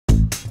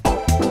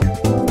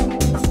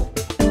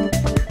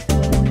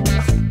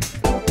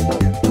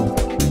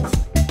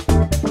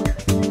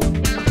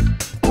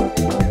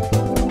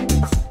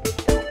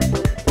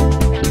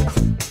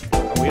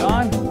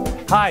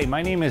Hi,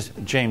 my name is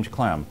James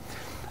Klim.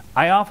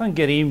 I often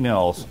get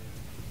emails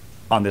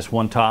on this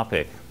one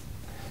topic.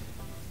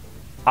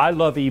 I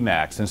love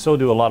e.max, and so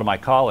do a lot of my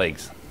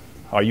colleagues.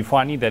 Are you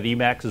finding that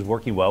e.max is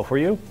working well for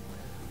you?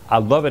 I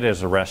love it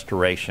as a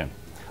restoration.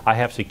 I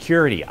have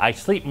security. I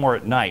sleep more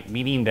at night,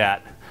 meaning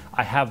that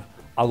I have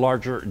a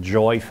larger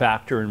joy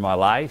factor in my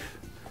life,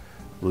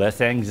 less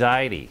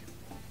anxiety.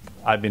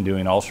 I've been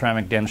doing all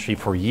ceramic dentistry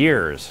for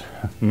years,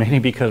 mainly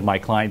because my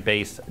client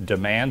base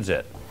demands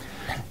it.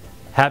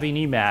 Having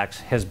e.max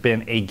has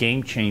been a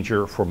game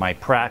changer for my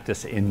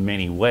practice in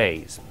many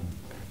ways,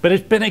 but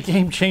it's been a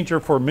game changer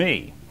for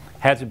me.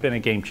 Has it been a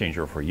game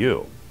changer for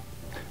you?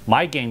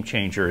 My game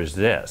changer is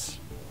this.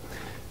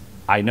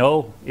 I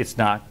know it's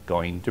not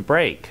going to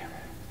break.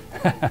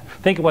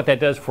 Think of what that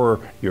does for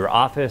your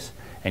office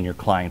and your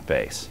client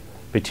base,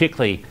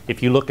 particularly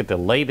if you look at the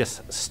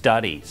latest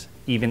studies,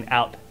 even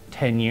out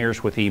 10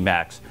 years with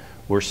e.max,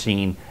 we're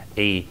seeing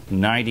a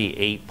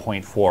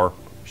 98.4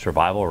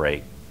 survival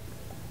rate.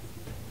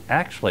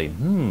 Actually,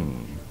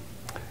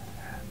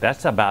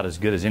 that's about as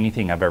good as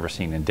anything I've ever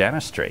seen in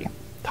dentistry.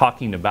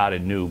 Talking about a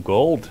new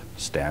gold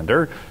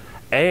standard,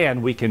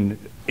 and we can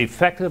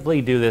effectively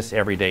do this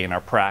every day in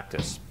our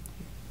practice.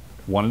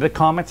 One of the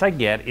comments I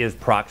get is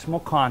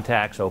proximal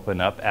contacts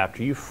open up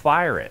after you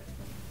fire it.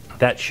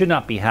 That should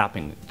not be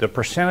happening. The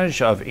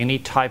percentage of any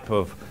type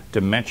of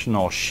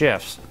dimensional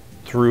shifts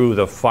through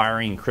the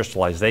firing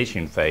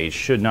crystallization phase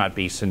should not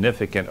be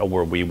significant, or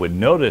where we would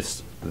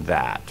notice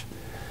that,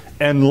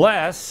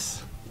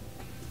 unless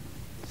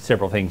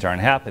several things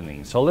aren't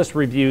happening. So let's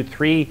review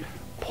 3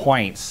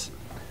 points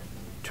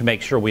to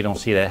make sure we don't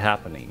see that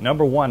happening.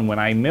 Number one, when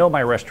I mill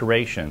my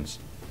restorations,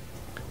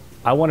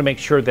 I want to make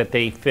sure that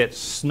they fit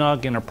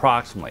snug and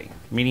approximately,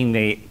 meaning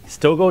they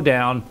still go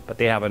down, but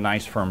they have a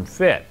nice firm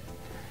fit.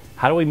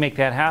 How do we make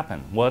that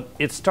happen? Well,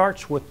 it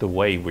starts with the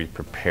way we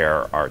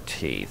prepare our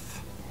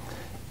teeth.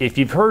 If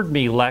you've heard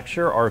me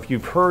lecture, or if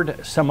you've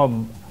heard some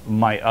of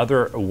my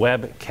other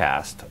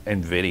webcasts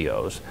and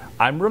videos,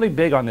 I'm really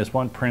big on this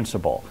one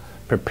principle: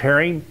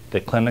 preparing the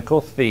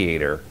clinical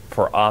theater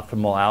for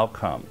optimal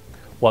outcome.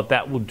 What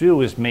that will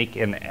do is make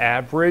an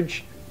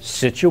average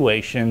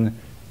situation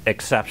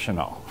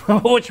exceptional,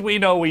 which we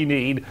know we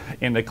need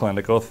in the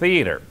clinical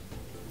theater.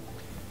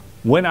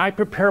 When I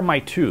prepare my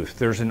tooth,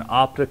 there's an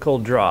optical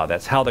draw.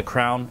 That's how the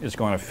crown is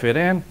going to fit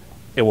in.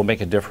 It will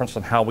make a difference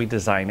on how we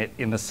design it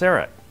in the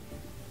CEREC.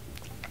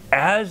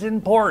 As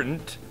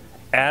important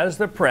as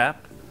the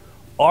prep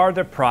are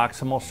the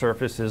proximal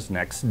surfaces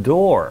next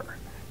door,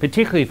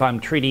 particularly if I'm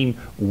treating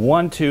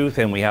one tooth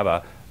and we have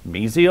a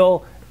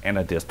mesial and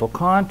a distal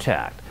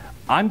contact.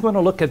 I'm going to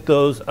look at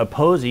those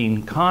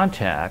opposing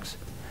contacts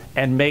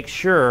and make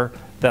sure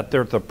that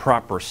they're the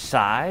proper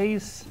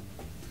size.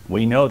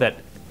 We know that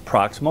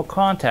proximal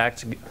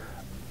contacts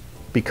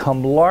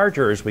become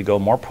larger as we go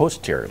more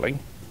posteriorly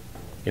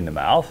in the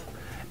mouth,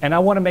 and I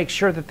want to make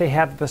sure that they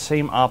have the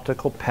same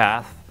optical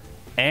path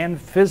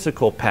and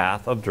physical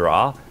path of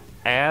draw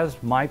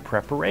as my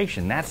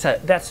preparation. That's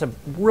a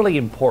really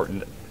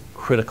important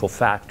critical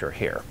factor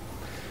here.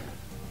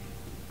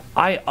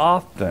 I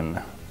often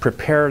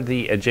prepare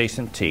the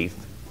adjacent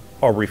teeth,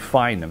 or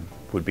refine them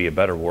would be a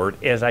better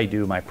word, as I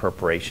do my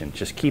preparation.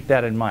 Just keep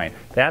that in mind.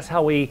 That's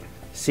how we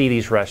see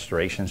these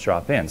restorations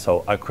drop in.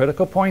 So a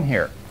critical point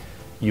here,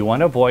 you want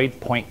to avoid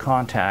point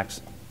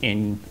contacts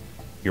in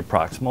your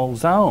proximal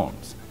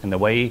zones. And the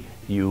way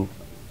you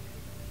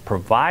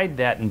provide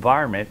that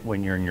environment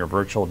when you're in your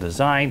virtual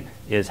design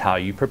is how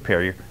you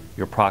prepare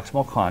your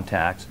proximal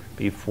contacts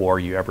before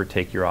you ever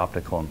take your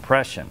optical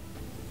impression.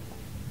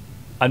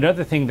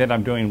 Another thing that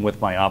I'm doing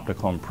with my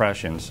optical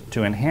impressions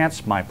to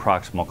enhance my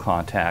proximal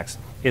contacts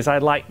is I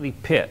lightly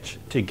pitch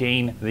to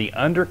gain the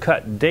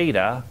undercut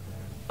data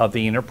of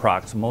the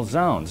interproximal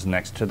zones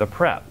next to the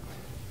prep.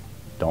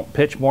 Don't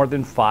pitch more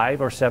than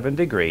 5 or 7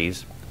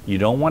 degrees. You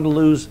don't want to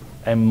lose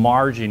a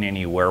margin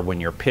anywhere when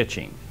you're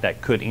pitching.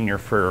 That could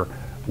interfere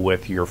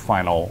with your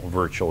final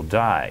virtual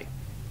die.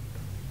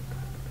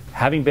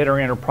 Having better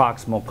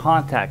interproximal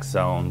contact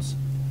zones,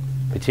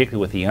 particularly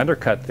with the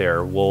undercut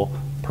there, will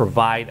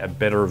provide a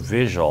better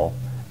visual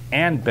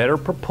and better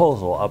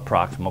proposal of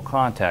proximal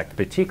contact,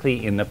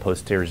 particularly in the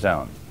posterior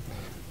zone.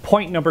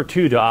 Point number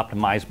 2 to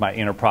optimize my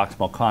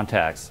interproximal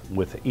contacts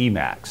with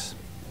e.max.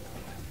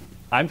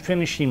 I'm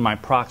finishing my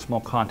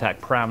proximal contact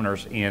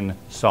parameters in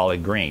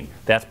solid green.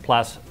 That's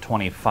plus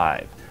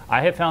 25. I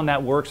have found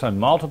that works on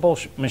multiple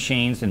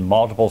machines in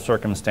multiple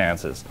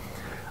circumstances.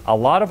 A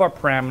lot of our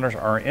parameters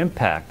are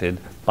impacted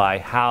by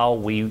how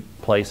we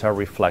place our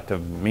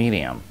reflective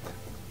medium.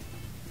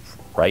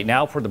 Right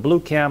now for the blue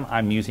chem,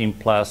 I'm using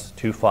plus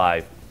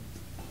 25.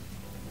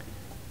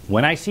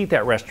 When I see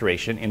that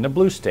restoration in the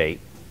blue state,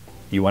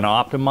 you want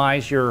to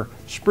optimize your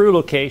sprue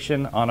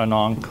location on a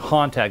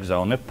non-contact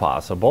zone if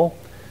possible.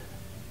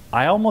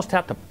 I almost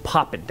have to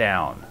pop it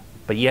down,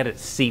 but yet it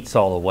seats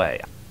all the way.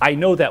 I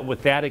know that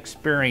with that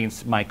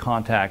experience, my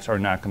contacts are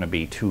not going to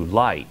be too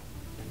light.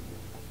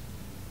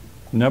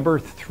 Number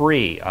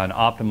 3 on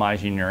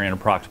optimizing your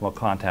interproximal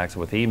contacts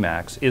with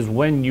e.max is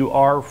when you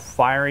are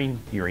firing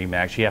your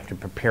e.max, you have to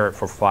prepare it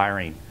for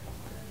firing.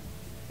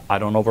 I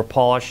don't over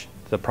polish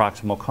the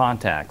proximal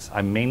contacts.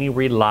 I mainly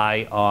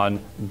rely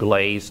on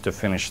glaze to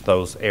finish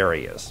those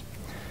areas.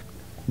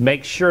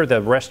 Make sure the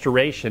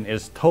restoration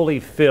is totally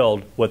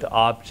filled with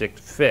object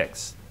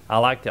fix. I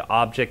like the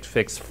object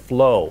fix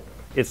flow.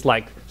 It's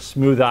like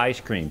smooth ice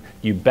cream.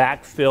 You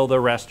backfill the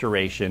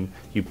restoration,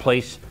 you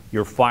place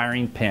your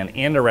firing pin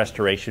in the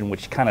restoration,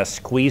 which kind of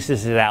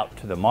squeezes it out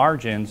to the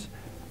margins.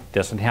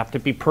 Doesn't have to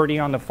be pretty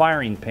on the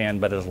firing pin,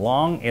 but as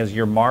long as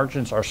your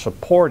margins are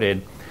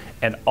supported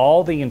and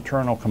all the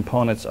internal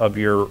components of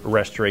your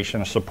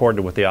restoration are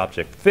supported with the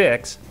object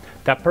fix,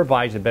 that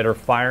provides a better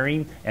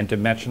firing and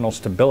dimensional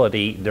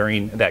stability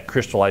during that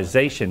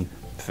crystallization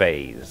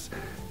phase.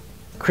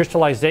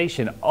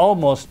 Crystallization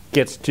almost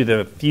gets to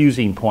the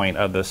fusing point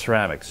of the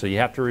ceramic, so you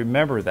have to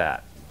remember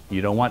that.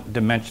 You don't want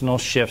dimensional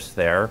shifts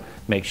there.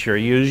 Make sure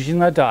you're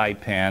using a die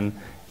pen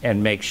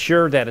and make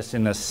sure that it's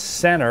in the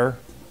center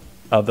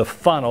of the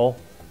funnel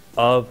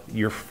of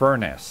your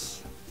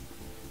furnace.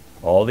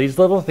 All these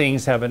little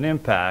things have an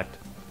impact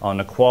on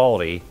the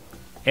quality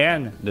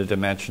and the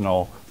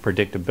dimensional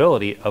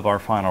predictability of our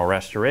final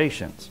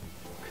restorations.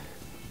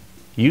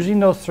 Using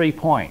those 3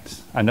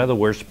 points, in other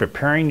words,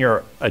 preparing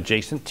your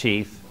adjacent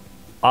teeth,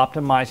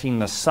 optimizing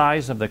the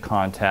size of the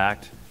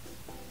contact,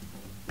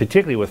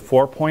 particularly with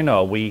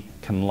 4.0, we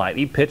can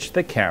lightly pitch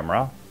the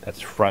camera, that's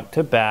front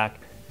to back,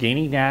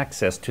 gaining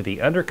access to the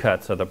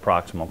undercuts of the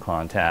proximal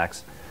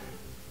contacts,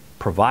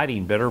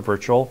 providing better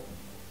virtual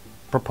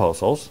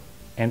proposals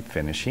and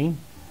finishing,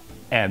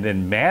 and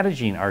then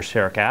managing our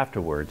CEREC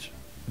afterwards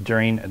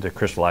during the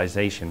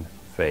crystallization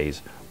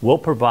phase will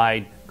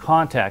provide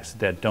contacts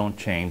that don't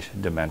change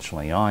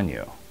dimensionally on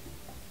you.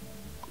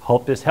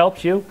 Hope this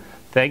helps you.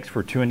 Thanks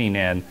for tuning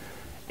in.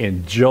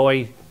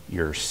 Enjoy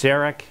your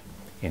CEREC.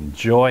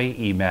 Enjoy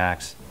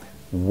e.max.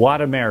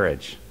 What a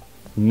marriage.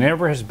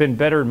 Never has been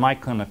better in my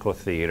clinical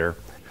theater.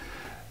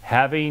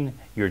 Having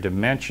your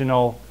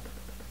dimensional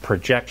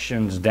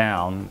projections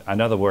down, in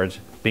other words,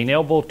 being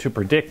able to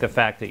predict the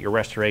fact that your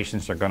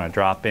restorations are going to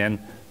drop in,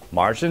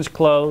 margins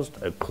closed,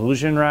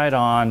 occlusion right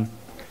on,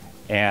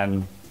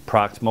 and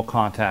proximal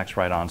contacts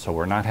right on, so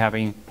we're not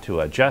having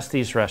to adjust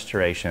these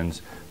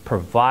restorations,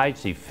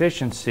 provides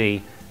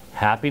efficiency,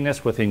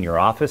 happiness within your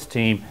office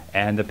team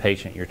and the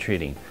patient you're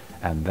treating.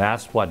 And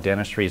that's what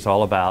dentistry is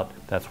all about.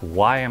 That's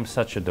why I'm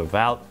such a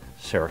devout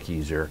CEREC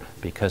user,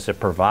 because it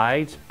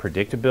provides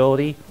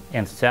predictability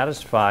and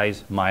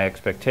satisfies my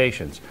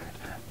expectations.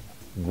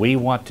 We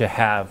want to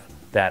have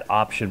that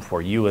option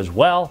for you as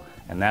well,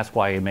 and that's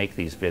why I make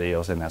these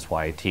videos and that's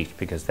why I teach,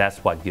 because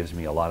that's what gives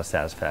me a lot of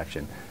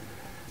satisfaction.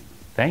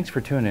 Thanks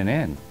for tuning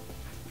in.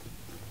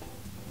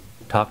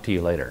 Talk to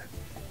you later.